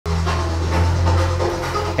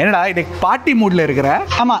என்னடா இது பார்ட்டி மூட்ல இருக்கிற?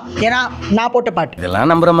 ஆமா, ஏன்னா நான் போட்ட பாட்டு.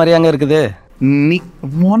 இதெல்லாம் நம்புற மாதிரியாங்க இருக்குது? நீ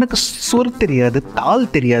உனக்கு சொல் தெரியாது, தாள்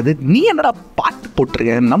தெரியாது, நீ என்னடா பாட்டு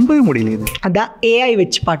போட்டிருக்க? நம்பவே முடியல. இது அதான் ஏஐ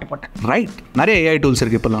வச்சு பாட்டு போட்டேன். ரைட், நிறைய ஏஐ டூல்ஸ்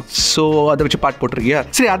இருக்கு இப்பெல்லாம். ஸோ அதை வச்சு பாட்டு போட்டிருக்கியா?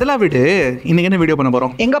 சரி, அதெல்லாம் விட்டு இன்னைக்கு என்ன வீடியோ பண்ண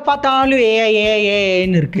போறோம்? எங்க பார்த்தாலும்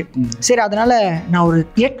ஏஐன்னு இருக்கு. சரி, அதனால நான் ஒரு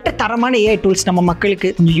 8 தரமான ஏஐ டூல்ஸ் நம்ம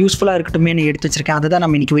மக்களுக்கு கொஞ்சம் யூஸ்ஃபுல்லா இருக்கட்டுமே எடுத்து வச்சிருக்கேன். அதை தான்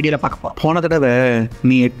நம்ம இன்னைக்கு வீடியோல பார்க்க போறோம். போன தடவை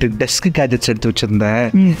நீ 8 டெஸ்க் கேஜெட்ஸ் எடுத்து வச்சிருந்த,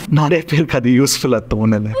 நிறைய பேருக்கு அது யூஸ்ஃபுல்லா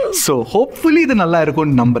தோணல. ஸோ ஹோப்ஃபுல்லி இது நல்லா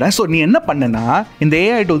இருக்கும்னு நம்புறேன். ஸோ நீ என்ன பண்ண, இந்த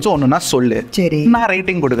AI டூல்ஸ் ஒண்ணுனா சொல்லு. சரி, நான்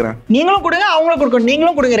ரேட்டிங் கொடுக்குறேன். நீங்களும் கொடுங்க, அவங்களும் கொடுக்கணும்.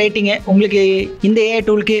 நீங்களும் கொடுங்க ரேட்டிங். உங்களுக்கு இந்த AI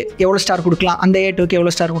டூலுக்கு எவ்வளவு ஸ்டார் கொடுக்கலாம், அந்த AI டூலுக்கு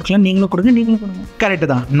எவ்வளவு ஸ்டார் கொடுக்கலாம், நீங்களும் கொடுங்க. கரெக்ட்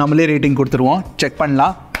தான், நம்மளே ரேட்டிங் கொடுத்துருவோம். செக்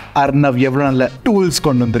பண்ணலாம் அர்ணவ் எவ்வளவு நல்ல டூல்ஸ்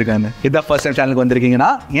கொண்டு வந்திருக்காங்க. இதான் ஃபர்ஸ்ட் டைம் சேனலுக்கு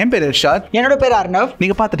வந்திருக்கீங்கன்னா, என் பேர் இர்ஷாத். என்னோட பேர் அர்ணவ்.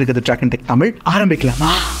 நீங்க பார்த்துட்டு இருக்கிறது ட்ராக்கின் டெக் தமிழ்.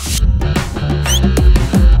 ஆரம்பிக்கலாமா?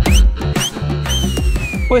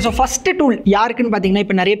 ஓகே, ஸோ ஃபர்ஸ்ட் டூல் யாருக்குன்னு பார்த்தீங்கன்னா,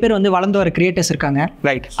 இப்போ நிறைய பேர் வந்து வளர்ந்து வர கிரியேட்டர்ஸ் இருக்காங்க.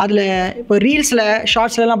 ரைட். அதில் இப்போ ரீல்ஸில்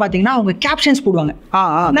ஷார்ட்ஸ்லாம் பார்த்தீங்கன்னா அவங்க கேப்ஷன்ஸ் போடுவாங்க.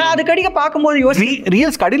 நான் அது கடிக்க பார்க்கும்போது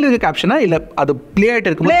ரீல்ஸ் கடையில் இருக்க கேப்ஷனா இல்லை அது பிளே ஆகிட்டு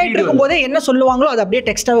இருக்கும்போது என்ன சொல்லுவாங்களோ அது அப்படியே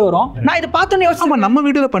டெக்ஸ்டாகவே வரும். நான் இது பார்த்தோன்னே யோசிச்சு, நம்ம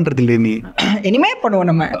வீடியோவில் பண்ணுறது இல்லை, நீ இனிமே பண்ணுவோம்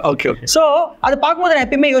நம்ம. ஓகே. ஸோ அது பார்க்கும்போது நான்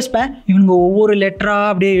எப்பயுமே யோசிப்பேன், இவங்க ஒவ்வொரு லெட்டராக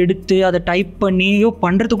அப்படியே எடுத்து அதை டைப் பண்ணி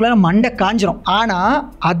பண்ணுறதுக்குள்ள மண்டை காஞ்சிரும். ஆனால்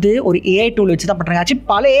அது ஒரு ஏஐ டூல் வச்சு தான் பண்ணுறாங்க. ஆக்சுவலி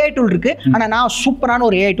பல ஏஐ டூல் இருக்கு. ஆனால் நான் சூப்பரான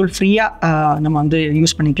ஒரு AI டூல் ஃப்ரீயா நம்ம வந்து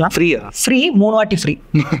யூஸ் பண்ணிக்கலாம். ஃப்ரீயா? ஃப்ரீ 3 வாட்டி ஃப்ரீ.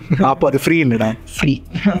 அப்போ அது ஃப்ரீ இல்லடா, free.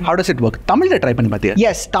 How does it work? தமிழ்ல ட்ரை பண்ணி பாத்தியா?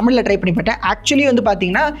 எஸ், தமிழ்ல ட்ரை பண்ணி பார்த்தேன். ஆக்சுவலி வந்து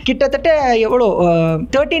பாத்தீங்கன்னா கிட்டத்தட்ட எவ்வளோ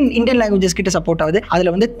 13 இந்தியன் லாங்குவேஜஸ் கிட்ட சப்போர்ட் ஆகுது.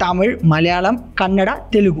 அதுல வந்து தமிழ், மலையாளம், கன்னடா,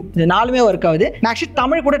 தெலுங்கு இது 4மே ஒர்க் ஆகுது. நான் ஆக்சுவலி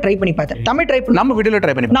தமிழ் கூட ட்ரை பண்ணி பார்த்தேன். தமிழ் ட்ரை பண்ணி நம்ம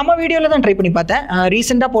வீடியோல தான் ட்ரை பண்ணி பார்த்தேன்.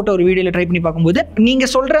 ரீசெண்டா போட்ட ஒரு வீடியோல ட்ரை பண்ணி பார்க்கும்போது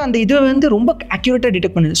நீங்க சொல்ற அந்த இது வந்து ரொம்ப அக்யூரேட்டா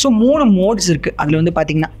டிடெக்ட் பண்ணுது. ஸோ 3 மோட்ஸ் இருக்கு. அதுல வந்து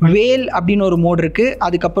பாத்தீங்கன்னா வேல் அப்படின்னு ஒரு மோட் இருக்கு,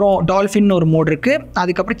 அதுக்கப்புறம் டால்ஃபின் ஒரு மோட் இருக்கு,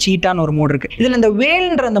 அதுக்கப்புறம் சீட்டான்னு ஒரு மோட் இருக்கு. இதுல இந்த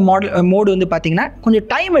வேல்ன்ற அந்த மோடு வந்து பாத்தீங்கன்னா கொஞ்சம்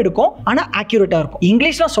டைம் எடுக்கும், ஆனா அக்யூரேட்டா இருக்கும்.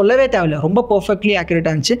 இங்கிலீஷ்லாம் சொல்லவே தேவையில்ல, ரொம்ப பெர்ஃபெக்ட்லி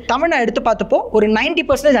அக்யூரேட்டா இருந்துச்சு. தமிழ் நான் எடுத்து பார்த்தப்போ ஒரு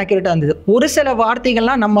 90% அக்யூரேட்டா இருந்தது. ஒரு சில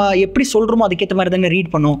வார்த்தைகள்லாம் நம்ம எப்படி சொல்றோமோ அதுக்கேற்ற மாதிரி தானே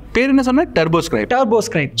ரீட் பண்ணும். பேர் என்ன சொன்ன?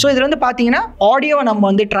 டர்போஸ்கிரைப். ஸோ இதுல வந்து பாத்தீங்கன்னா ஆடியோவை நம்ம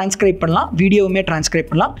வந்து டிரான்ஸ்கிரைப் பண்ணலாம், வீடியோவுமே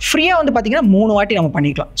டிரான்ஸ்கிரைப் பண்ணலாம். ஃப்ரீயா வந்து பாத்தீங்கன்னா 3 வாட்டி நம்ம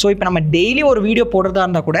பண்ணிக்கலாம். ஸோ இப்போ நம்ம டெய்லி ஒரு வீடியோ போடுறதா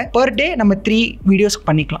இருந்தா கூட பர் டே நம்ம 3 வீடியோஸ்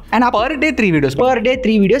பண்ணிக்கலாம். And per day 3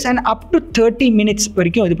 videos and up to 30 minutes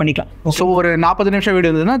வரைக்கும் இது பண்ணிக்கலாம். சோ ஒரு 40 நிமிஷம் வீடியோ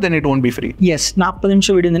இருந்ததுனா then it won't be free. Yes, 40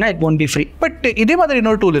 நிமிஷம் வீடியோ இருந்ததுனா it won't be free. But இதே மாதிரி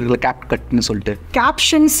இன்னொரு டூல் இருக்குல, CapCutனு சொல்லிட்டு.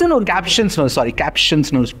 கேப்ஷன்ஸ்னு ஒரு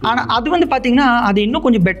கேப்ஷன்ஸ்னு. ஆனா அது வந்து பாத்தீங்கன்னா அது இன்னும்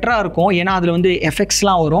கொஞ்சம் பெட்டரா இருக்கும். ஏன்னா அதுல வந்து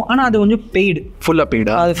எஃபெக்ட்ஸ்லாம் வரும். ஆனா அது கொஞ்சம் பெய்டு,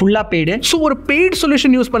 ஃபுல்லா பெய்டு. சோ ஒரு பெய்டு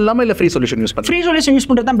சொல்யூஷன் யூஸ் பண்ணலாமா இல்ல ஃப்ரீ சொல்யூஷன் யூஸ் பண்ணலாம்? ஃப்ரீ சொல்யூஷன் யூஸ்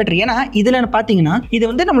பண்றது தான் பெட்டர். ஏன்னா இதுல பாத்தீங்கன்னா இது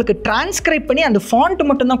வந்து நமக்கு டிரான்ஸ்கிரைப் பண்ணி அந்த ஃபாண்ட்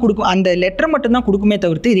மட்டும் தான் கொடுக்கும், அந்த லெட்டர் மட்டும் தான் கொடுக்குமே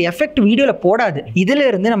தவிர்த்து இது எஃபெக்ட் வீடியோல போடாது. இதுல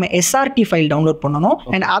இருந்து நம்ம SRT ஃபைல் டவுன்லோட் பண்ணனும்.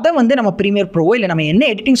 and அதை வந்து நம்ம பிரீமியர் ப்ரோ இல்ல நம்ம என்ன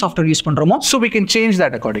எடிட்டிங் சாஃப்ட்வேர் யூஸ் பண்றோமோ so we can change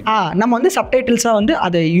that according. நம்ம வந்து சப்டைட்டில்ஸா வந்து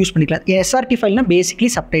அதை யூஸ் பண்ணிக்கலாம். SRT ஃபைல்னா பேசிக்கலி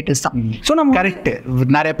சப்டைட்டில்ஸ் தான். சோ நம்ம கரெக்ட்.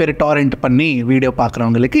 நிறைய பேர் டாரண்ட் பண்ணி வீடியோ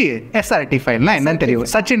பார்க்கறவங்களுக்கு SRT ஃபைல்னா என்னன்னு தெரியும்.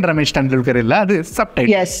 சச்சின் ரமேஷ் டெண்டுல்கர் இல்ல, அது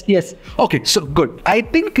subtitle. S. Okay, so good. I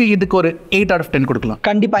think இதுக்கு ஒரு 8 out of 10 கொடுக்கலாம்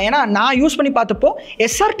கண்டிப்பா. ஏன்னா நான் யூஸ் பண்ணி பார்த்தப்போ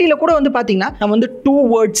SRT ல கூட வந்து பாத்தீங்கன்னா நம்ம வந்து 2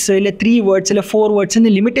 words இல்ல 3 words இல்ல 4 words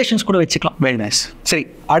இந்த லிமிட்டேஷன்ஸ் கூட வெச்சுக்கலாம். Very nice. சரி,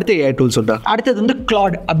 அடுத்த AI டூல் சொல்றா. அடுத்து வந்து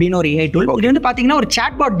Claude அப்படின ஒரு AI டூல். இது வந்து பாத்தீங்கன்னா ஒரு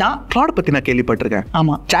சாட்பாட் தான். Claude பத்தி நான் கேள்விப்பட்டிருக்கேன்.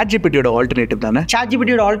 ஆமா, ChatGPT யோட ஆல்டர்னேட்டிவ் தானே? ChatGPT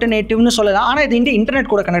யோட ஆல்டர்னேட்டிவ்னு சொல்லலாம். ஆனா இது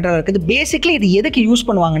இன்டர்நெட் கூட கனெக்டடா இருக்குது. பேசிக்கலி இது எதுக்கு யூஸ்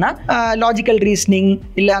பண்ணுவாங்கன்னா லாஜிக்கல் ரீசனிங்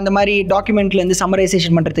இல்ல அந்த மாதிரி டாக்குமெண்ட்ல இருந்து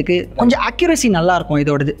சம்மரைசேஷன் பண்றதுக்கு கொஞ்சம் அக்யூரசி நல்லா இருக்கும்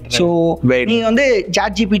இதோடது. சோ நீங்க வந்து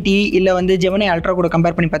ChatGPT இல்ல வந்து Gemini Ultra கூட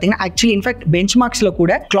கம்பேர் பண்ணி பாத்தீங்கன்னா ஆக்சுவலி இன்ஃபேக்ட் பெஞ்ச்மார்க்ஸ்ல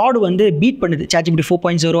கூட Claude வந்து பீட் பண்ணுது ChatGPT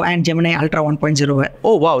 4.0 and Gemini Ultra 1.0.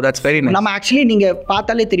 O wow, that's very nice. நம்ம ஆக்சுவலி நீங்க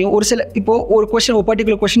பார்த்தாலே தெரியும், ஒரு சில இப்போ ஒரு क्वेश्चन, ஒரு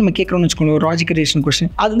பர்టిక్యులர் क्वेश्चन நம்ம கேக்குறோம்னு வெச்சுக்கோங்க, ஒரு லாஜிக்கல் ரீசன் क्वेश्चन,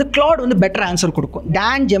 அது வந்து Claude வந்து பெட்டர் ஆன்சர் கொடுக்கும்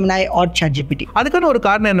than Gemini or ChatGPT. அதுக்கான ஒரு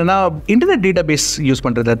காரணம் என்னன்னா இன்டர்நெட் டேட்டாபேஸ் யூஸ்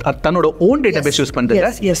பண்றது, தன்னோட ஓன் டேட்டாபேஸ் யூஸ்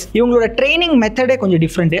பண்றது. எஸ், இவங்களோட ட்ரெய்னிங் மெத்தடே கொஞ்சம்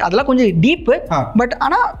டிஃபரெண்ட். அதெல்லாம் கொஞ்சம் டீப், பட்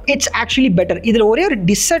ஆனா இட்ஸ் ஆக்சுவலி பெட்டர். இதுல ஒரே ஒரு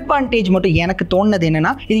டிஸ்அட்வான்டேஜ் மட்டும் எனக்கு தோணுது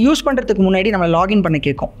என்னன்னா, இது யூஸ் பண்றதுக்கு முன்னாடி நம்ம லாகின் பண்ண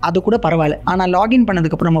கேட்கும். அது கூட பரவாயில்ல. ஆனா லாகின்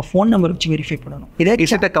பண்ணதுக்கு அப்புறம் நம்ம ஃபோன் நம்பர் வச்சு வெரிஃபை பண்ணணும்.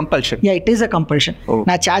 Is it a compulsion? Yeah, it is a compulsion.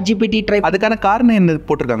 நான் ChatGPT ட்ரை அதுக்கான காரணம் என்ன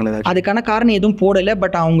போட்டுருக்காங்களா? அதுக்கான காரணம் எதுவும் போடல,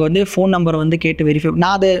 பட் அவங்க வந்து ஃபோன் நம்பர் வந்து கேட்டு வெரிஃபை.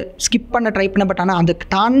 நான் அதை ஸ்கிப் பண்ண ட்ரை பண்ண, பட் ஆனால் அதுக்கு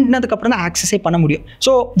தாண்டினதுக்கு அப்புறம் தான் ஆக்சஸே பண்ண முடியும்.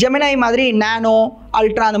 ஸோ ஜெமினாய் மாதிரி நானோ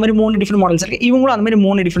அல்ட்ரா அந்த மாதிரி 3 டிஃபரெண்ட் மாடல்ஸ் இருக்கு. இவங்களும் அந்த மாதிரி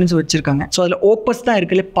 3 டிஃபரன்ஸ் வச்சிருக்காங்க. ஸோ அதில் ஓப்பஸ் தான்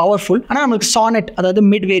இருக்குல்ல பவர்ஃபுல். ஆனால் நமக்கு சானட் அதாவது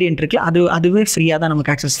மிட் வேரியன்ட் இருக்குல்ல அதுவே ஃப்ரீயாக தான்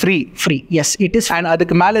நமக்கு access. Free S it is. And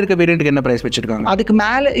அதுக்கு மேலே இருக்க வேரியன்ட்டுக்கு என்ன ப்ரைஸ் வச்சிருக்காங்க? அதுக்கு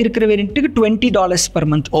மேலே இருக்கிற வேரியன்ட்டுக்கு $20 per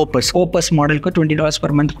month. ஓப்பஸ் மாடலுக்கு $20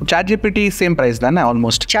 per month. ChatGPT same price தானே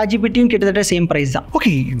ஆல்மோஸ்ட்? ChatGPTயும் கிட்டத்தட்ட சேம் பிரைஸ் தான்.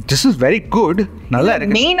 Okay, this is very good. நல்லா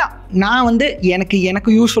இருக்கு. மெயினாக நான் வந்து எனக்கு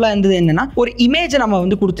யூஸ்ஃபுல்லாக இருந்தது என்னன்னா, ஒரு இமேஜை நம்ம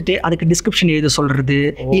வந்து கொடுத்துட்டு அதுக்கு டிஸ்கிரிப்ஷன் எழுத சொல்றது,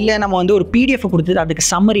 இல்லை நம்ம வந்து ஒரு PDF கொடுத்துட்டு அதுக்கு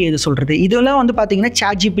சம்மரி எழுத சொல்றது, இதெல்லாம் வந்து பார்த்தீங்கன்னா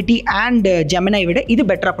ChatGPT அண்ட் ஜெமினை விட இது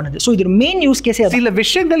பெட்டரா பண்ணுது. ஸோ இது மெயின் யூஸ் கேஸே சில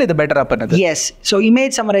விஷயங்கள் இது பெட்டரா பண்ணுது. S. So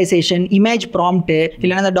image summarisation, image prompt,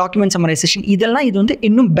 இல்லைன்னா டாக்குமெண்ட் சம்மரைசேஷன், இதெல்லாம் இது வந்து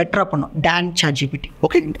இன்னும் பெட்டரா பண்ணும் தேன் ChatGPT.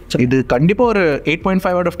 ஓகே, இது கண்டிப்பா ஒரு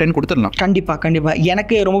 8.5 out of 10 கொடுத்துடலாம். கண்டிப்பா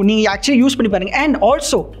எனக்கு ரொம்ப நீங்க ஆக்சுவலி யூஸ் பண்ணி பாருங்க. அண்ட்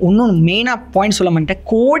ஆல்சோ இன்னொன்று மெயினா பாயிண்ட் சொல்ல மாட்டேன்,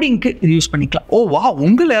 கோடிங்க்கு இது யூஸ் பண்ணிக்கலாம். ஓ வா,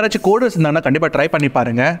 உங்களை யாராச்சும் கோடர்ஸ் இருந்தாங்கன்னா கண்டிப்பா ட்ரை பண்ணி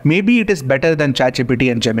பாருங்க. Maybe it is better then ChatGPT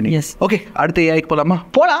and Gemini. S. Okay, அடுத்து ஏஐக்கு போலாமா?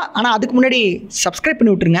 போலாம். ஆனா அதுக்கு முன்னாடி சப்ஸ்கிரைப்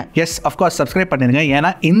பண்ணி விட்டுருங்க. எஸ், அஃப்கோர்ஸ் சப்ஸ்கிரைப் பண்ணிருங்க.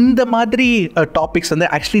 ஏன்னா இந்த மாதிரி டாபிக்ஸ் வந்து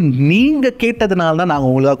ஆக்சுவலி நீங்க கேட்டதுனால தான் நாங்கள்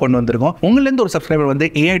உங்களுக்காக கொண்டு வந்திருக்கோம். உங்களிலேருந்து ஒரு சப்ஸ்கிரைபர் வந்து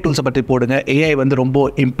ஏஐ டூல்ஸை பற்றி போடுங்க. ஏஐ வந்து ரொம்ப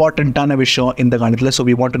இம்பார்ட்டன்ட்டான விஷயம் இந்த காலத்தில். So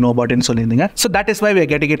we want to know about இட்னு சொல்லியிருந்தீங்க. So that is why we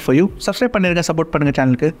are getting it for you. Subscribe பண்ணிருங்க, சப்போர்ட் பண்ணுங்க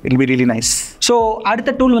சேனலுக்கு. It will be really nice. So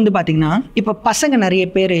அடுத்த டூல் வந்து பார்த்தீங்கன்னா, இப்போ பசங்க நிறைய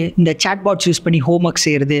பேர் இந்த சாட்பாட்ஸ் யூஸ் பண்ணி ஹோம் ஒர்க்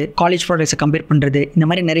செய்யறது, காலேஜ் ப்ராடக்ட்ஸை கம்பேர் பண்ணுறது, இந்த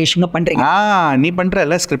மாதிரி நிறைய விஷயங்கள் பண்ணுறீங்க. நீ பண்ணுற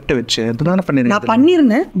எல்லாம் ஸ்கிரிப்ட் வச்சு அதுதான் பண்ணிருக்கேன். நான்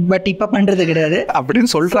பண்ணியிருந்தேன், பட் இப்போ பண்ணுறது கிடையாது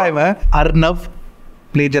அப்படின்னு சொல்கிறா இவன். அர்ணவ்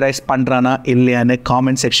பிளேஜரைஸ் பண்ணுறானா இல்லையான்னு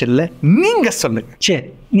காமெண்ட் செக்ஷனில் நீங்கள் சொல்லுங்கள். சரி,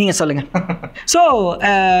 நீங்கள் சொல்லுங்கள். ஸோ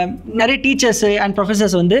நிறைய டீச்சர்ஸ் அண்ட்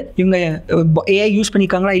ப்ரொஃபஸர்ஸ் வந்து இவங்க ஏஐ யூஸ்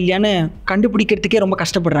பண்ணியிருக்காங்களா இல்லையான்னு கண்டுபிடிக்கிறதுக்கே ரொம்ப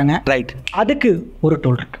கஷ்டப்படுறாங்க. ரைட். அதுக்கு ஒரு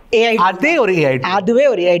டூல் இருக்கு. ஏஐ அதுவே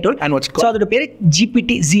ஒரு ஏஐ டூல். ஸோ அதோட பேர்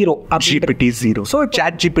GPT-0. GPT-0. So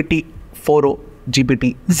ChatGPT 4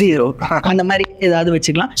 GPT-0 அந்த மாதிரி ஏதாவது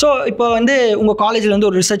வச்சுக்கலாம். ஸோ இப்போ வந்து உங்கள் காலேஜில் வந்து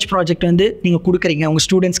ஒரு ரிசர்ச் ப்ராஜெக்ட் வந்து நீங்கள் கொடுக்குறீங்க உங்கள்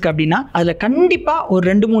ஸ்டூடெண்ட்ஸ்க்கு அப்படின்னா, அதில் கண்டிப்பாக ஒரு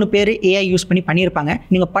 2-3 பேர் ஏஐ யூஸ் பண்ணி பண்ணியிருப்பாங்க.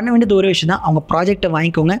 நீங்கள் பண்ண வேண்டியது ஒரு விஷயம் தான், அவங்க ப்ராஜெக்டை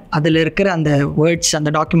வாங்கிக்கோங்க. அதில் இருக்கிற அந்த வேர்ட்ஸ்,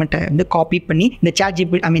 அந்த டாக்குமெண்ட்டை வந்து காப்பி பண்ணி இந்த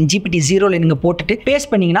GPT-0 நீங்கள் போட்டுட்டு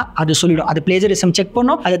பேஸ்ட் பண்ணிங்கன்னா அது சொல்லிடும். அது பிளேஜரிசம் செக்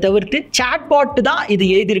பண்ணும். அதை தவிர்த்து சாட்பாட் தான் இது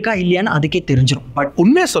எழுதியிருக்கா இல்லையான்னு அதுக்கே தெரிஞ்சிடும். பட்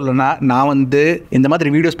உண்மையாக சொல்லணும்னா, நான் வந்து இந்த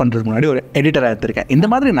மாதிரி வீடியோஸ் பண்ணுறதுக்கு முன்னாடி ஒரு எடிட்டராக இருந்திருக்கேன். இந்த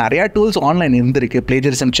மாதிரி நிறையா டூல்ஸ் ஆன்லைன் இருக்கு.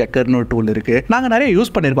 பிளேஜரிசம் செக்கர்னு ஒரு டூல் இருக்கு. நாங்க நிறைய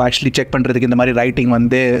யூஸ் பண்ணிருக்கோம் ஆக்சுவலி செக் பண்றதுக்கு. இந்த மாதிரி ரைட்டிங்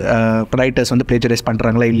வந்து ரைட்டர்ஸ் வந்து பிளேஜரைஸ்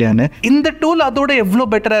பண்றாங்களா இல்லையான்னு. இந்த டூல் அதோட எவ்வளவு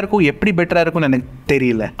பெட்டரா இருக்கும், எப்படி பெட்டரா இருக்கும்னு எனக்கு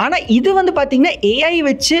தெரியல. ஆனா இது வந்து பாத்தீங்கன்னா ஏஐ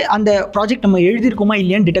வச்சு அந்த ப்ராஜெக்ட் நம்ம எழுதிருக்கோமா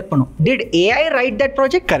இல்லையான்னு டிடெக்ட் பண்ணும். Did AI write that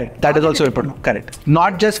project? Correct. That is also important. Correct.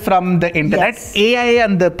 Not just from the internet. Yes. AI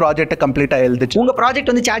அந்த ப்ராஜெக்ட்டை கம்ப்ளீட்டா எழுதிச்சு. உங்க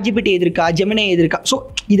ப்ராஜெக்ட் வந்து ChatGPT எழுதிருக்கா, Gemini எழுதிருக்கா. ஸோ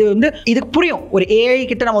இது வந்து இதுக்கு புரியும். ஒரு ஏஐ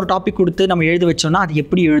கிட்ட நம்ம ஒரு டாபிக் கொடுத்து நம்ம எழுத வச்சோம்னா அது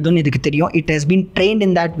எப்படி எழுதும்னு இதுக்கு தெரியும். It has been trained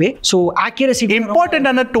in that way. So accuracy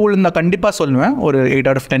இம்பார்ட்டன்டான டூல் நான் கண்டிப்பா சொல்லுவேன். ஒரு 8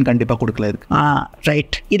 out of 10 கண்டிப்பா கொடுக்கல இதுக்கு.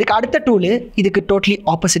 ரைட். இதுக்கு அடுத்த டூல் இதுக்கு டோட்டலி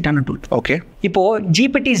ஆப்போசிட்டான டூல். ஓகே. இப்போ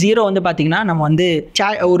GPT-0 வந்து பாத்தீங்கன்னா நம்ம வந்து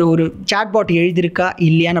ஒரு சாட்பாட் எழுதிருக்கா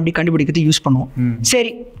இல்லையான்னு அப்படி கண்டுபிடிக்கிறது யூஸ் பண்ணுவோம்.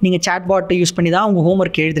 சரி, நீங்க சாட்பாட் யூஸ் பண்ணி தான் உங்க ஹோம்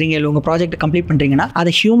ஒர்க் எழுதுறீங்க இல்லை உங்க ப்ராஜெக்ட் கம்ப்ளீட் பண்றீங்கன்னா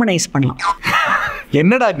அதை ஹியூமனைஸ் பண்ணலாம்.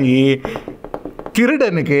 என்னடா நீ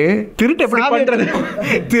திருடனுக்கு திருட்டு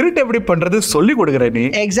எப்படி பண்றது சொல்லி கொடுக்குற நீ.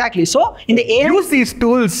 எக்ஸாக்ட்லி. ஸோ இந்த use these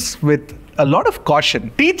tools with a lot of caution.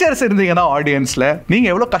 Teachers இருந்தீங்கன்னா ஆடியன்ஸ்ல நீங்க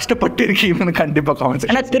எவ்வளவு கஷ்டப்பட்டு இருக்கீங்கன்னு கண்டிப்பா காமெண்ட்.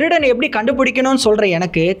 ஆனா திருடன் எப்படி கண்டுபிடிக்கணும்னு சொல்ற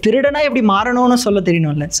எனக்கு திருடனா எப்படி மாறணும்னு சொல்ல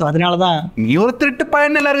தெரியணும்ல. சோ அதனால தான் நீ ஒரு திருட்டு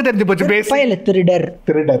பையன் எல்லாருக்கும் தெரிஞ்சு போச்சு. பேசல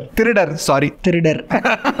திருடர் சாரி திருடர்.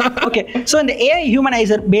 ஓகே. சோ இந்த AI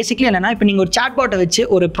ஹியூமனைசர் பேசிக்கலி என்னன்னா, இப்போ நீங்க ஒரு சாட்பாட்டை வச்சு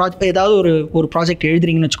ஒரு ஏதாவது ஒரு ப்ராஜெக்ட்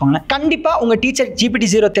எழுதுறீங்கன்னு வச்சுக்கோங்களேன். கண்டிப்பா உங்க டீச்சர்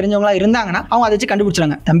GPT-0 தெரிஞ்சவங்களா இருந்தாங்கன்னா அவங்க அதை வச்சு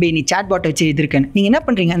கண்டுபிடிச்சாங்க, தம்பி நீ சாட்பாட்டை வச்சு எழுதிருக்கேன்னு. நீங்க என்ன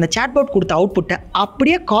பண்றீங்க, அந்த சாட்பாட் கொடுத்த அவுட்புட்டை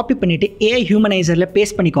அப்படியே காப்பி பண்ணிட்டு AI ஹியூமனைசர்ல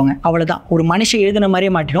பேஸ்ட் பண்ணிக்கோங்க. அவ்வளவுதான். ஒரு மனுஷன் எழுதின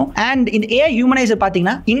மாதிரியே மாட்டிடும். அண்ட் இந்த AI ஹியூமனைசர்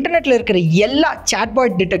பாத்தீங்கன்னா இன்டர்நெட்ல இருக்கிற எல்லா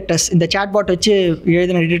சாட்பாட் டிடெக்டர்ஸ், இந்த சாட்பாட் வச்சு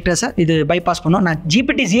எழுதின டிடெக்டர்ஸை இது பைபாஸ் பண்ணும். நான்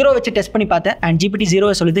GPT-0 வச்சு டெஸ்ட் பண்ணி பார்த்தேன். அண்ட்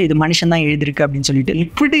GPT-0 சொல்லுது இது மனுஷன் தான் எழுதிருக்கு அப்படின்னு சொல்லிட்டு.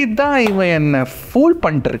 இப்படிதான் இவன் என்ன ஃபூல்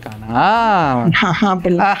பண்ணிட்டு இருக்கானா?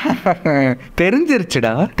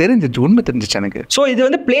 தெரிஞ்சிருச்சுடா, தெரிஞ்சிருச்சு, உண்மை தெரிஞ்சிச்சு எனக்கு. ஸோ இது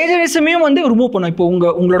வந்து பிளேஜரிசமையும் வந்து ரிமூவ் பண்ணும். இப்போ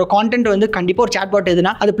உங்களோட கான்டென்ட் வந்து கண்டிப்பா ஒரு சாட்பாட்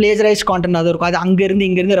எதுனா அது பிளேஜரைஸ் கான்டென்ட் அது இருக்கும். அது அங்கிருந்து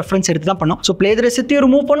இங்கிருந்து ரெஃபரன்ஸ் எடுத்து தான் பண்ணும். ஸோ பிளேஜரிசத்தையும்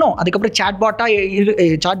ரிமூவ் பண்ணும். அதுக்கப்புறம் சாட்பாட்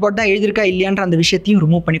தான் எழுதிருக்கா இல்லையான்ற அந்த விஷயத்தையும்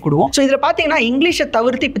ரிமூவ் பண்ணி கொடுவோம். ஸோ இதில் பார்த்தீங்கன்னா இங்கிலீஷை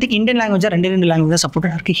தவிர்த்து இப்போதைக்கு இந்தியன் லாங்குவேஜ் 2 லாங்குவேஜ் தான் சப்போர்ட்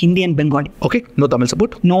இருக்கு, Hindi and Bengali. Okay. No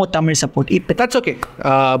Tamil support. இப்போ தட்ஸ் ஓகே.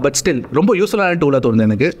 பட் ஸ்டில் ரொம்ப யூஸ்ஃபுல்லான டூலாக தோணுது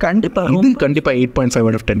எனக்கு. கண்டிப்பா 8.5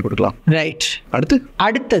 out of 10 கொடுக்கலாம். ரைட்.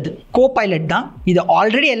 அடுத்தது கோபைலட் தான். இது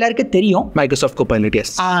ஆல்ரெடி எல்லாருக்கும் தெரியும், மைக்ரோசாஃப்ட் கோபைலட்.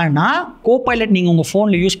 எஸ். ஆனா கோபைலட் நீங்க உங்க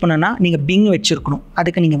போன்ல யூஸ் பண்ணனா நீங்க பிங் வச்சிருக்கணும்.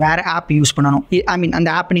 அதுக்கு நீங்க வேற ஆப் யூஸ் பண்ணணும். ஐ மீன்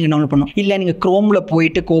அந்த ஆப் நீங்க டவுன்லோட் பண்ணணும். பண்ணும். இல்லை நீங்கள் க்ரோமில்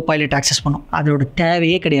போயிட்டு Copilot ஆக்சஸ் பண்ணும். அதோட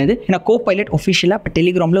தேவையே கிடையாது. ஏன்னா Copilot ஒஃபிஷியலாக இப்போ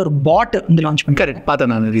டெலிகிராமில் ஒரு பாட் வந்து லான்ச் பண்ணி கரெக்ட்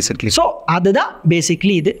பார்த்தேன் நான் ரீசென்ட்லி. ஸோ அதுதான்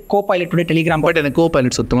பேசிக்லி இது Copilot டெலிகிராம். பட் எனக்கு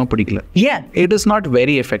Copilot சுத்தமாக பிடிக்கல. ஏன்? It is not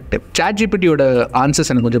very effective. ChatGPT-யோட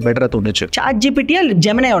answers எனக்கு கொஞ்சம் பெட்டராக தோணுச்சு. ChatGPT இல்லை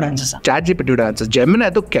Gemini-யோட ஆன்சர்ஸ்? ChatGPT-யோட ஆன்சர்ஸ். Gemini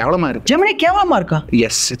அது கேவலமாக இருக்கு. Gemini கேவலமாக இருக்கா?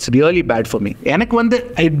 S, it's really bad for me. எனக்கு வந்து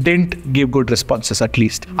ஐ tent give good responses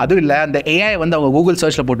at least. அதுவும் இல்லை அந்த ஏஐ வந்து அவங்க கூகுள்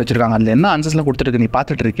சர்ச்சில் போட்டு வச்சிருக்காங்க. அதில் என்ன ஆன்சர்ஸ்லாம் கொடுத்துருக்கு நீ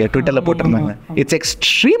பார்த்துட்டு இருக்கே, ட்விட்டரில் போட்டிருந்தாங்க. It's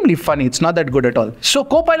extremely fun. It's not that good at all. So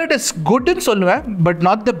Copilot is குட்னு சொல்லுவேன், பட்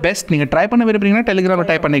நாட் த பெஸ்ட். நீங்கள் ட்ரை பண்ண விரும்புறீங்கன்னா டெலிகிராமில்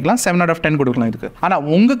டைப் பண்ணிக்கலாம். 7 out of 10 கொடுக்கலாம் இதுக்கு. ஆனால்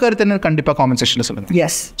உங்கள் கருத்து என்ன கண்டிப்பாக காமெண்ட் செக்ஷனில் சொல்லுங்கள்.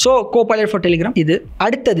 S. So Copilot for Telegram இது.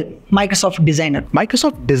 அடுத்தது Microsoft designer.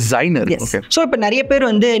 Microsoft designer. Okay. So இப்போ நிறைய பேர்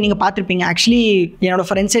வந்து நீங்கள் பார்த்துருப்பீங்க. ஆக்சுவலி என்னோட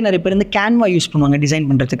ஃப்ரெண்ட்ஸே நிறைய பேர் வந்து Canva யூஸ் பண்ணுவாங்க டிசைன்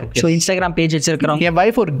பண்ணுறதுக்கு. So Instagram page வச்சிருக்கிறவங்க. என்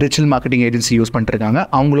வைஃப் ஒரு டிஜிட்டல் மார்க்கெட்டிங் ஏஜென்சி யூஸ் பண்ணிருக்காங்க.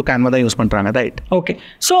 அவங்களும் Canva தான் யூஸ் பண்ணுறாங்க. ரைட். ஓகே.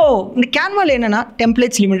 ஸோ இந்த Canvaல என்னன்னா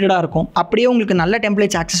டெம்ப்ளேட்ஸ் லிமிட்டடாக இருக்கும். அப்படியே உங்களுக்கு நல்ல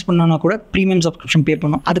டெம்ப்ளேட்ஸ் ஆக்சஸ் பண்ணணும்னா கூட ப்ரீமியம் சப்ஸ்கிரிப்ஷன் பே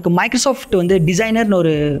பண்ணணும். அதுக்கு மைக்ரோசாஃப்ட் வந்து டிசைனர்னு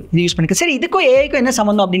ஒரு இது யூஸ் பண்ணிக்க. சரி, இதுக்கும் ஏஐக்கும் என்ன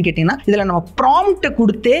சம்மந்தம் அப்படின்னு கேட்டிங்கன்னா, இதில் நம்ம ப்ராம்ப்ட்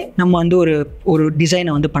கொடுத்தே நம்ம வந்து ஒரு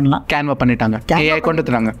டிசைனை வந்து பண்ணலாம். Canva பண்ணிட்டாங்க, ஏஐ கொண்டு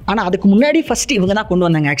வந்தாங்க. ஆனால் அதுக்கு முன்னாடி ஃபர்ஸ்ட் இவங்க தான் கொண்டு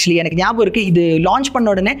வந்தாங்க. ஆக்சுவலி எனக்கு ஞாபகம் இருக்குது, இது லான்ச் பண்ண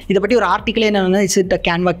உடனே இதை பற்றி ஒரு ஆர்டிக்கல் என்ன இஸ் இட்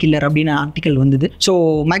Canva Killer அப்படின்னு ஆர்டிக்கல் வந்தது. ஸோ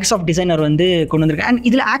மைக்ரோசாஃப்ட் டிசைனர் வந்து கொண்டு வந்திருக்கு. அண்ட்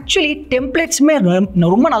இதில் ஆக்சுவலி டெம்ப்ளேட்ஸுமே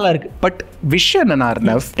ரொம்ப நல்லா இருக்கு. பட் விஷயம் என்னன்னா,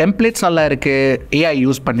 டெம்ப்ளேட்ஸ் நல்லா இருக்கு, ஏஐ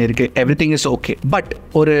யூஸ் பண்ணிருக்கு, எவ்ரிதிங் இஸ் ஓகே. பட்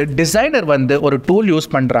ஒரு டிசைனர் வந்து ஒரு டூல் யூஸ்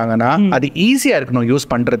பண்றாங்கன்னா அது ஈஸியா இருக்கணும் யூஸ்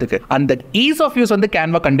பண்றதுக்கு. அந்த ஈஸ் ஆஃப் யூஸ் வந்து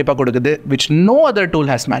Canva கண்டிப்பா கொடுக்குது, which no other tool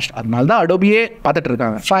has matched. அதனால தான் அடோபியே பார்த்துட்டு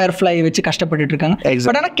இருக்காங்க, Firefly வச்சு கஷ்டப்பட்டு இருக்காங்க.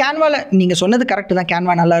 பட் ஆனால் Canvaல நீங்க சொன்னது கரெக்ட் தான்,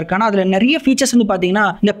 Canva நல்லா இருக்கு. ஆனால் அதுல நிறைய ஃபீச்சர்ஸ் வந்து பாத்தீங்கன்னா,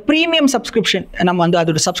 இந்த ப்ரீமியம் சப்ஸ்கிரிப்ஷன் நம்ம வந்து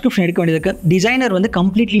அதோட சப்ஸ்கிரிப்ஷன் எடுக்க வேண்டியது. டிசைனர் வந்து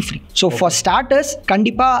completely free. So for starters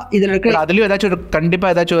கண்டிப்பா இதுல இருக்க அதுலயும் ஏதாச்சும் கண்டிப்பா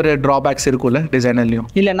ஏதாச்சும் ஒரு டிராபேக்ஸ் இருக்கும்ல டிசைனர்லயும்.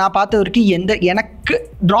 இல்ல நான் பார்த்த வரைக்கும் எனக்கு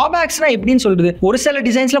டிராபேக்ஸ்னா எப்படின்னு சொல்றது, ஒரு சில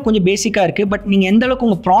டிசைன்ஸ்ல கொஞ்சம் பேசிக்கா இருக்கு. பட் நீங்க எந்த அளவுக்கு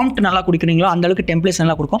உங்க ப்ராம்ப்ட் நல்லா கொடுக்குறீங்களோ அந்த அளவுக்கு டெம்ப்ளேட்ஸ்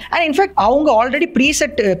நல்லா கொடுக்கும். அண்ட் இன்ஃபேக்ட் அவங்க ஆல்ரெடி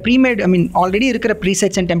ப்ரீமேட் ஆல்ரெடி இருக்கிற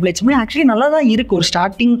ப்ரீசெட்ஸ் அண்ட் டெம்ப்ளேட்ஸ் ஆக்சுவலி நல்லா தான் இருக்கு. ஒரு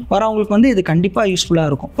ஸ்டார்டிங் வரவங்களுக்கு வந்து இது கண்டிப்பா யூஸ்ஃபுல்லா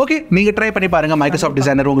இருக்கும். ஓகே, நீங்க ட்ரை பண்ணி பாருங்க. மைக்ரோசாஃப்ட்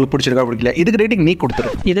டிசைனர் உங்களுக்கு பிடிச்சிருக்கா பிடிக்கல, இதுக்கு ரேட்டிங் நீ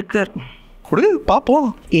கொடுத்துரு. இதுக்கு பாப்போம்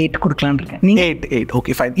 8 கொடுக்கலான்னு இருக்கேன். 8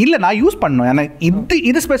 ஓகே ஃபைன். இல்ல நான் யூஸ் பண்ணணும், ஏன்னா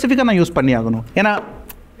இது ஸ்பெசிஃபிக்கா நான் யூஸ் பண்ணி ஆகணும். ஏன்னா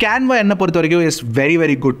Canva என்ன பொறுத்த வரைக்கும் is very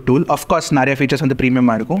very good tool. Of course நிறைய ஃபீச்சர்ஸ் வந்து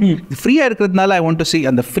ப்ரீமியமாக இருக்கும். ஃப்ரீயாக இருக்கிறதுனால ஐ வாண்ட் டு சி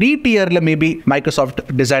அந்த free டியரில் maybe Microsoft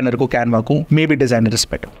டிசைனருக்கும் Canvaக்கும் maybe designer is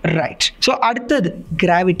better. Right. So அடுத்தது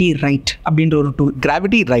கிராவிட்டி ரைட் அப்படின்ற ஒரு tool.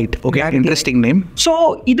 Gravity right, okay, interesting name. So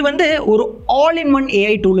இது வந்து ஒரு ஆல் இன் ஒன்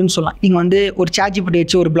ஏஐ டூல்னு சொல்லலாம். நீங்கள் வந்து ஒரு ChatGPT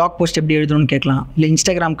வச்சு ஒரு பிளாக் போஸ்ட் எப்படி எழுதணும்னு கேட்கலாம், இல்லை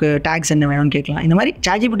இன்ஸ்டாகிராமுக்கு டேக்ஸ் என்ன வேணும்னு கேட்கலாம். இந்த மாதிரி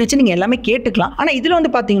ChatGPT வச்சு நீங்கள் எல்லாமே கேட்டுக்கலாம். ஆனால் இதில்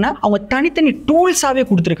வந்து பார்த்தீங்கன்னா அவங்க தனித்தனி டூல்ஸாகவே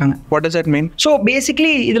கொடுத்துருக்காங்க. What does that mean? So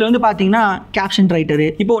basically இதுல வந்து பாத்தீங்கன்னா கேப்ஷன் ரைட்டர்,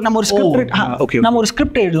 இப்போ நம்ம ஒரு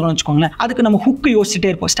ஸ்கிரிப்ட் எழுதணும்னு வச்சுக்கோங்களேன், அதுக்கு நம்ம ஹுக் யோசிச்சுட்டே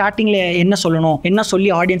இருப்போம். ஸ்டார்டிங்ல என்ன சொல்லணும், என்ன சொல்லி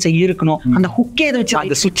ஆடியன்ஸை ஈர்க்கணும், அந்த ஹுக்கே இதை வச்சு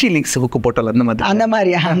அந்த சுவிட்ச் லிங்க்ஸ் ஹுக் போட்டல அந்த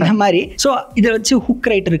மாதிரி. ஸோ இதை வச்சு ஹுக்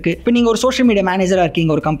ரைட்டர் இருக்கு. இப்போ நீங்க ஒரு சோஷியல் மீடியா மேனேஜரா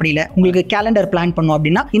இருக்கீங்க ஒரு கம்பெனில, உங்களுக்கு கேலண்டர் பிளான் பண்ணணும்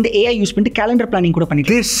அப்படின்னா இந்த ஏஐ யூஸ் பண்ணிட்டு கேலண்டர் பிளானிங் கூட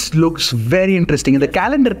பண்ணிக்கலாம். This looks very interesting. இந்த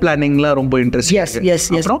கேலண்டர் பிளானிங்ல ரொம்ப இன்ட்ரெஸ்டிங்.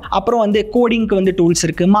 எஸ். அப்புறம் வந்து கோடிங்க்கு வந்து டூல்ஸ்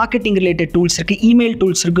இருக்கு, மார்க்கெட்டிங் ரிலேட்டட் டூல்ஸ் இருக்கு, இமெயில்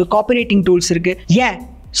டூல்ஸ் இருக்கு, காப்பிரைட்டிங் டூல்ஸ் இருக்கு. ஏன்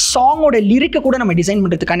சாங்கோட லிரிக்க கூட நம்ம டிசைன்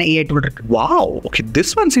பண்றதுக்கான ஏஐ டூல் இருக்கு. Wow, okay,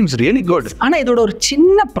 this one seems really good. ஆனா இதோட ஒரு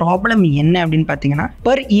சின்ன ப்ராப்ளம் என்ன அப்படின்னு பாத்தீங்கன்னா,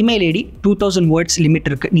 per email ID 2000 words limit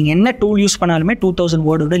இருக்கு. நீங்க என்ன டூல் யூஸ் பண்ணாலுமே 2000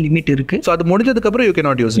 வேர்டோட லிமிட் இருக்கு. சோ அது முடிஞ்சதுக்கு அப்புறம் யூ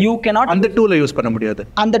cannot அந்த டூலை யூஸ் பண்ண முடியாது.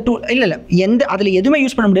 அந்த டூல் இல்ல எந்த அதுல எதுவுமே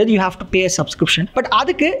யூஸ் பண்ண முடியாது. You have to pay subscription. But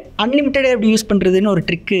அதுக்கு அன்லிமிட்டட் எப்படி யூஸ் பண்றதுன்னு ஒரு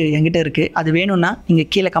ட்ரிக் என்கிட்ட இருக்கு. அது வேணும்னா நீங்க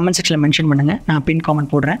கீழே கமெண்ட் செக்ஷன்ல மென்ஷன் பண்ணுங்க, நான் பின்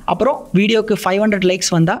காமெண்ட் போடுறேன். அப்புறம் வீடியோக்கு 500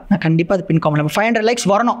 லைக்ஸ் வந்தா நான் கண்டிப்பா அது பின் காமெண்ட். 500 லைக்ஸ்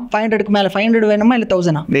வரணும். 500க்கு 500 வேணுமா இல்ல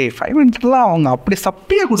 1000? டேய் 500லாம் அவங்க அப்படி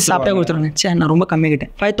சப்பியா கொடுத்துருங்க. சே, நான் ரொம்ப கம்மி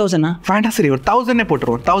கிட்டேன். 5000 வேண்டாம், சரி ஒரு 1000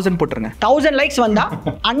 போட்டுருவோம். 1000 போட்டுருங்க. 1000 லைக்ஸ் வந்தா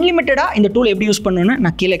அன்லிமிட்டடா இந்த டூல் எப்படி யூஸ் பண்ணணும்னு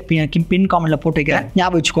நான் கீழே பின் காமெண்ட்ல போட்டு வைக்கிறேன்,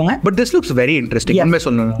 ஞாபகம் வச்சுக்கோங்க. But this looks very interesting. உண்மை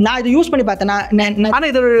சொல்லணும், நான் இது யூஸ் பண்ணி பார்த்தேன். ஆனா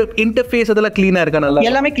இதோட இன்டர்ஃபேஸ் அதெல்லாம் க்ளீனா இருக்கா? நல்லா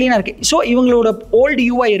எல்லாமே க்ளீனா இருக்கு. ஸோ இவங்களோட ஓல்டு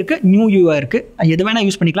யூஐ இருக்கு, நியூ யூஐ இருக்கு. எது வேணா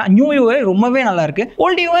யூஸ் பண்ணிக்கலாம். நியூ யூஐ ரொம்பவே நல்லா இருக்கு.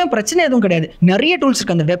 ஓல்டு யூஐ பிரச்சனை எதுவும் கிடையாது. நிறைய டூல்ஸ்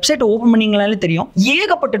இருக்கு. அந்த வெப்சைட் ஓபன் பண்ணீங்களாலே தெரியும்,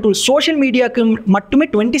 ஏகப்பட்ட டூல்ஸ். சோஷியல் மீடியாக்கு மட்டுமே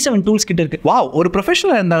 27 டூல்ஸ் கிட்ட இருக்கு. வாவ், ஒரு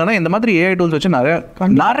ப்ரொஃபஷனல் இருந்தாங்கன்னா இந்த மாதிரி ஏஐ டூல்ஸ் வச்சு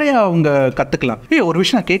நிறைய அவங்க கத்துக்கலாம். ஒரு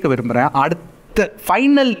விஷயம் நான் கேட்க விரும்புறேன். அடுத்த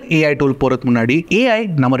ஃபைனல் ஏஐ டூல் போறதுக்கு முன்னாடி ஏஐ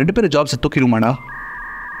நம்ம 2 பேரும் ஜாப்ஸ் தூக்கிடுமாடா?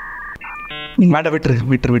 வேண்டாம்,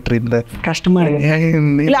 விட்டுரு. இந்த கஷ்டமா இருக்கு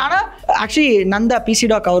இல்ல. ஆனா ஆக்சுவலி நந்தா பிசி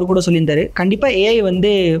டாக் அவர் கூட சொல்லியிருந்தாரு, கண்டிப்பா ஏஐ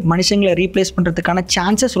வந்து மனுஷங்களை ரீப்ளேஸ் பண்றதுக்கான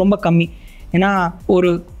சான்சஸ் ரொம்ப கம்மி. ஏன்னா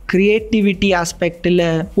ஒரு கிரியேட்டிவிட்டி ஆஸ்பெக்ட்ல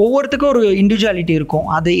ஒவ்வொருத்துக்கும் ஒரு இண்டிவிஜுவாலிட்டி இருக்கும்.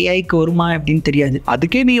 அது ஏஐக்கு வருமா அப்படின்னு தெரியாது.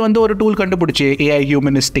 அதுக்கே நீ வந்து ஒரு டூல் கண்டுபிடிச்சு ஏஐ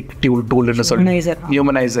ஹியூமனிஸ்டிக் டூல்னு சொல்லி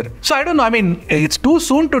ஹியூமனைசர். So I don't know, I mean it's two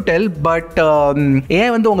soon to tell. But AI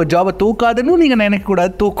வந்து உங்க ஜாபை தூக்காதுன்னு நீங்க நினைக்க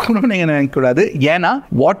கூடாது, தூக்கணும்னு நீங்க நினைக்க கூடாது. ஏன்னா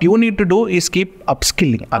what you need to two is keep up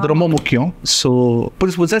skilling. அது ரொம்ப முக்கியம். ஸோ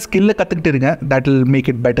புதுசாக ஸ்கில்லை கற்றுக்கிட்டு இருங்க. That will make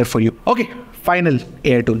it better for you. Okay, final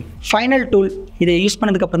AI tool. Final tool இதை யூஸ்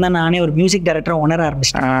பண்ணதுக்கு அப்புறம் தான் நானே ஒரு மியூசிக் டைரக்டராக உணர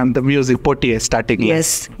ஆரம்பிச்சேன். அந்த மியூசிக் போட்டியே ஸ்டார்டிங்.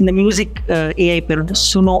 எஸ், இந்த மியூசிக் ஏஐ பேர் வந்து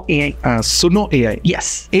சுனோ AI. சுனோ AI.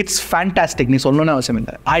 S, it's fantastic. நீ சொல்லணும்னு அவசியம்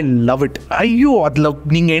இல்லை. I love it. ஐயோ, அதில்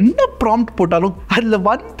நீங்கள் என்ன ப்ராம்ப்ட் போட்டாலும் அதில்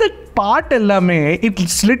வந்து பாட்டு எல்லாமே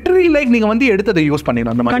இட்ஸ் லிட்டரலி லைக் நீங்க வந்து எடுத்து அதை யூஸ்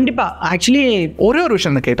பண்ணிடலாம். அந்த மாதிரி கண்டிப்பா. ஆக்சுவலி ஒரே ஒரு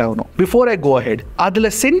விஷயம் நான் கேட்டாகணும் பிஃபோர் ஐ கோ அஹெட். அதுல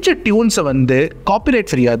செஞ்ச டியூன்ஸை வந்து காப்பிரைட்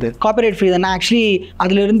ஃப்ரீயாது. காப்பிரைட் ஃப்ரீ தான். ஆக்சுவலி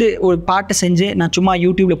அதுல இருந்து ஒரு பாட்டு செஞ்சு நான் சும்மா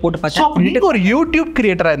யூடியூப்ல போட்டு பார்த்தேன். நீங்க ஒரு யூடியூப்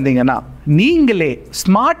கிரியேட்டரா இருந்தீங்கன்னா, நீங்களே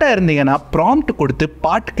ஸ்மார்ட்டா இருந்தீங்கன்னா, ப்ராம்ப்ட் கொடுத்து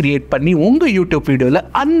பாட்டு கிரியேட் பண்ணி உங்க யூடியூப் வீடியோல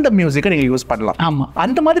அந்த மியூசிக்கை நீங்க யூஸ் பண்ணலாம். ஆமா,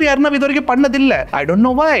 அந்த மாதிரி யாருன்னா இது வரைக்கும் பண்ணதில்லை. I don't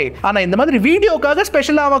know why. ஆனா இந்த மாதிரி வீடியோக்காக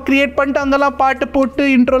ஸ்பெஷலா அவன் கிரியேட் பண்ணிட்டு அங்கெல்லாம் பாட்டு போட்டு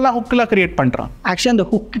இன்ட்ரோலாம் ஹுக்லாம் கிரியேட் பண்றான். ஆக்சுவலி அந்த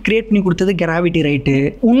ஹுக் கிரியேட் பண்ணி கொடுத்தது கிராவிட்டி ரைட்.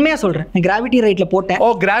 உண்மையா சொல்றேன், கிராவிட்டி ரைட்ல போட்டேன். ஓ,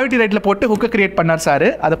 கிராவிட்டி ரைட்ல போட்டு ஹுக் கிரியேட் பண்ணார் சார்.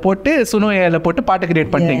 அதை போட்டு சுனோ ஏஐல போட்டு பாட்டு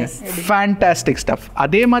கிரியேட் பண்ணிட்டீங்க. Fantastic stuff.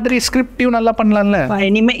 அதே மாதிரி ஸ்கிரிப்டையும் நல்லா பண்ணலாம்ல.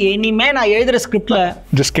 இனிமே நான் எழுதுற ஸ்கிரிப்ட்ல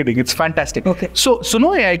just kidding, it's fantastic. Okay, so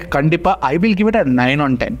சுனோ ஏஐக்கு கண்டிப்பா I will give it a 9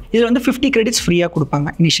 on 10. இதுல வந்து 50 கிரெடிட்ஸ் ஃப்ரீயா கொடுப்பாங்க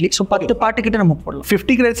இனிஷியலி. சோ 10 பாட்டு கிட்ட நம்ம போடலாம்.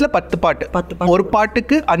 50 கிரெடிட்ஸ்ல 10 பாட்டு. ஒரு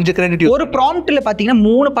பாட்டுக்கு 5 கிரெடிட். ஒரு ப்ராம்ப்ட்ல பாத்தீங்கன்னா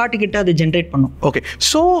 3 பாட்டு கிட்ட அது ஜெனரேட் பண்ணும். Okay,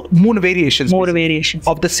 so 3 variations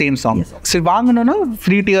of the same song. சரி, வாங்கணும்னா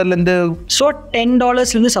ஃப்ரீ டியர்ல இருந்து சோ $10 ல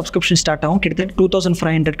இருந்து சப்ஸ்கிரிப்ஷன் ஸ்டார்ட் ஆகும். கிட்டத்தட்ட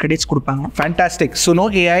 2500 கிரெடிட்ஸ் கொடுப்பாங்க. ஃபேண்டாஸ்டிக். சுனோ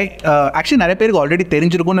ஏஐ ஆக்சுவலி நிறைய பேருக்கு ஆல்ரெடி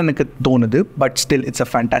தெரிஞ்சிருக்கும்னு எனக்கு தோணுது. But still it's a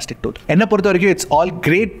fantastic tool. என்ன பொறுத்த வரைக்கும் இட்ஸ் ஆல்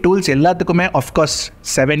கிரேட் டூல்ஸ். எல்லாத்துக்குமே ஆஃப்கோர்ஸ்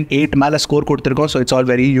 7-8 மேல ஸ்கோர் கொடுத்துருக்கோம். So it's all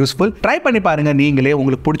very useful. Try பண்ணி பாருங்க நீங்களே.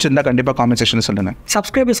 உங்களுக்கு பிடிச்சிருந்தா கண்டிப்பா காமெண்ட் செக்ஷன்ல சொல்லுங்க.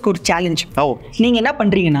 சப்ஸ்கிரைபர்ஸ்க்கு ஒரு சேலஞ்ச். ஓ, நீங்க என்ன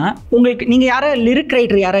பண்றீங்கன்னா, உங்களுக்கு நீங்க யாரா லிரிக்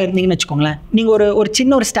ரைட்டர் யாரா இருந்தீங்கன்னு வச்சுக்கோங்களேன். நீங்க ஒரு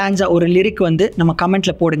சின்ன ஒரு ஸ்டான்ஸா ஒரு லிரிக் வந்து நம்ம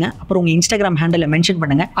கமெண்ட்ல போடுங்க. அப்புறம் உங்க இன்ஸ்டாகிராம் ஹேண்டில் மென்ஷன்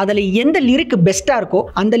பண்ணுங்க. அதுல எந்த லிரிக் பெஸ்டா இருக்கோ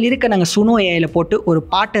அந்த லிரிக்கை நாங்க சுனோ ஏஐல போட்டு ஒரு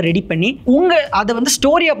பாட்டை ரெடி பண்ணி அதை வந்து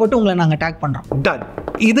ஸ்டோரியா போட்டு உங்களை நாங்க டேக் பண்றோம். டன்.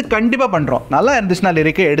 இது கண்டிப்பா பண்றோம். நல்லா இருந்துச்சுன்னா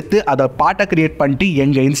லிரிக்கை எடுத்து அதை பாட்டை கிரியேட் பண்ணிட்டு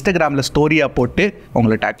எங்க இன்ஸ்டாகிராம்ல ஸ்டோரியா போட்டு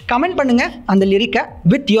உங்களை டேக் கமெண்ட் பண்ணுங்க அந்த லிரிக்கை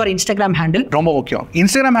வித் யுவர் இன்ஸ்டாகிராம் ஹேண்டில். ரொம்ப முக்கியம்.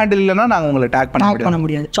 இன்ஸ்டாகிராம் ஹேண்டில் இல்லைன்னா நாங்க உங்களை டேக் பண்ண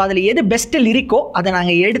முடியாது. ஸோ அதில் எது பெஸ்ட் லிரிக்கோ அதை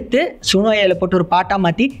நாங்க எடுத்து சுனோ ஏஐல போட்டு ஒரு பாட்டா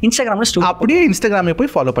மாத்தி இன்ஸ்டாகிராம்ல ஸ்டோரி அப்படியே இன்ஸ்டாகிராம்ல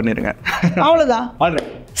போய் ஃபாலோ பண்ணிருங்க. அவ்வளவுதான்.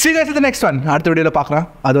 See you guys in the next one. அடுத்த வீடியோல பார்க்கலாம்.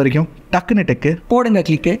 அது வரைக்கும் டக்குன்னு டெக்கு போடுங்க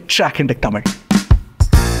கிளிக்கு. Trakin Tech Tamil.